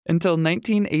Until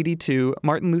 1982,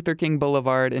 Martin Luther King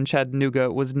Boulevard in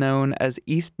Chattanooga was known as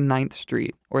East 9th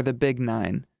Street, or the Big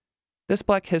Nine. This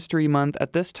Black History Month,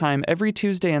 at this time, every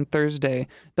Tuesday and Thursday,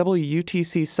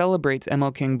 WUTC celebrates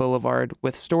ML King Boulevard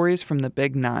with Stories from the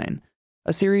Big Nine,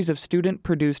 a series of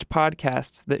student-produced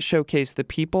podcasts that showcase the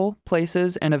people,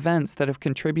 places, and events that have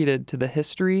contributed to the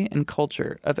history and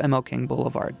culture of ML King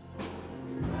Boulevard.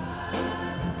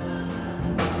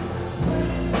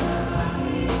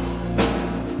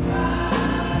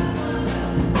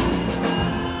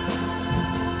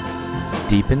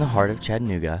 Deep in the heart of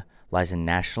Chattanooga lies a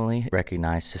nationally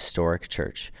recognized historic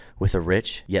church with a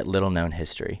rich yet little-known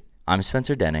history. I'm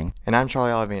Spencer Denning. And I'm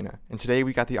Charlie Alavena. And today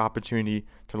we got the opportunity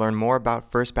to learn more about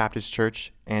First Baptist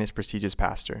Church and its prestigious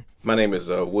pastor. My name is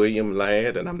William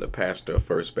Ladd, and I'm the pastor of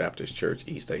First Baptist Church,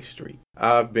 East 8th Street.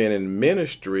 I've been in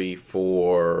ministry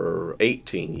for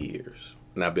 18 years,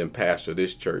 and I've been pastor of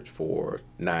this church for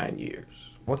 9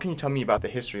 years. What can you tell me about the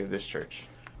history of this church?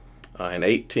 In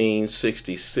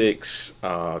 1866,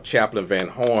 Chaplain Van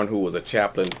Horn, who was a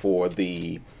chaplain for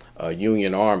the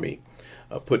Union Army,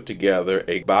 put together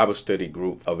a Bible study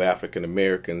group of African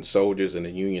American soldiers in the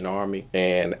Union Army.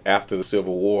 And after the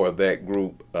Civil War, that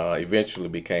group eventually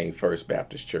became First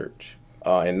Baptist Church.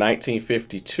 In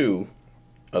 1952,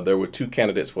 there were two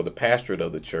candidates for the pastorate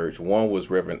of the church. One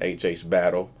was Reverend H.H.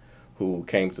 Battle, who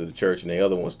came to the church, and the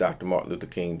other one was Dr. Martin Luther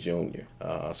King Jr.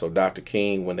 So Dr.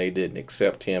 King, when they didn't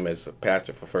accept him as a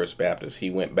pastor for First Baptist, he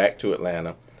went back to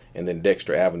Atlanta, and then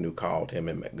Dexter Avenue called him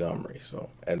in Montgomery.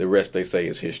 And the rest, they say,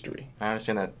 is history. I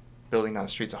understand that building down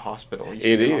the street's a hospital.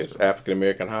 It is, African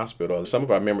American Hospital. Some of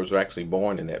our members were actually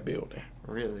born in that building.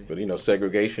 Really? But,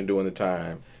 segregation during the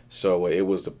time. So it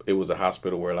was a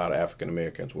hospital where a lot of African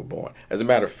Americans were born. As a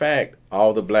matter of fact,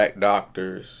 all the black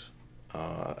doctors,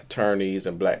 attorneys,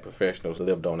 and black professionals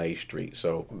lived on 8th Street.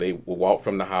 So they would walk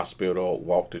from the hospital,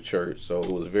 walk to church. So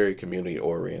it was very community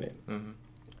oriented. Mm-hmm.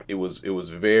 It was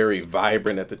very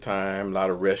vibrant at the time. A lot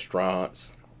of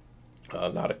restaurants, a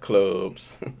lot of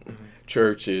clubs, mm-hmm.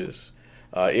 churches.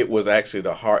 It was actually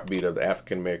the heartbeat of the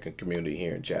African American community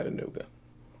here in Chattanooga,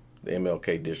 the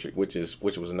MLK district, which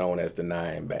was known as the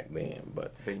Nine back then,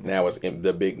 but now it's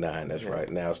the Big Nine. That's right.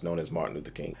 Now it's known as Martin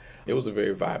Luther King. It was a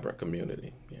very vibrant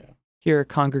community. Yeah. Here are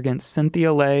congregants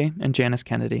Cynthia Lay and Janice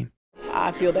Kennedy.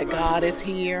 I feel that God is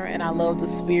here, and I love the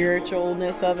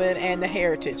spiritualness of it and the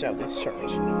heritage of this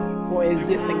church for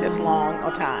existing this long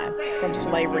a time, from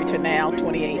slavery to now,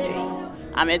 2018.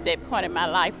 I'm at that point in my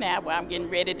life now where I'm getting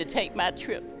ready to take my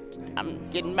trip. I'm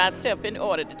getting myself in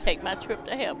order to take my trip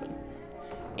to heaven.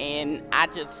 And I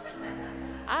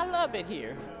love it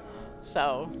here.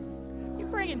 So you're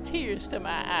bringing tears to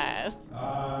my eyes.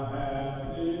 I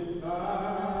have decided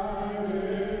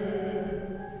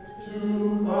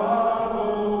to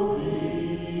follow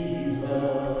Jesus.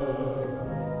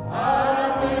 I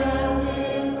have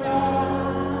decided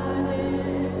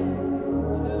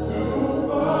to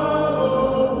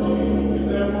follow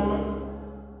Jesus.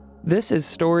 This is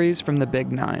Stories from the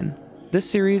Big Nine. This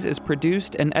series is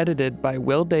produced and edited by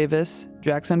Will Davis,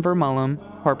 Jackson Ver Mulm,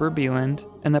 Harper Beeland,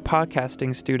 and the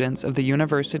podcasting students of the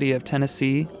University of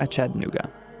Tennessee at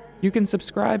Chattanooga. You can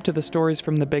subscribe to the Stories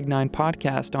from the Big Nine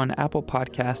podcast on Apple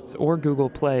Podcasts or Google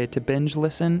Play to binge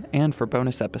listen and for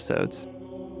bonus episodes.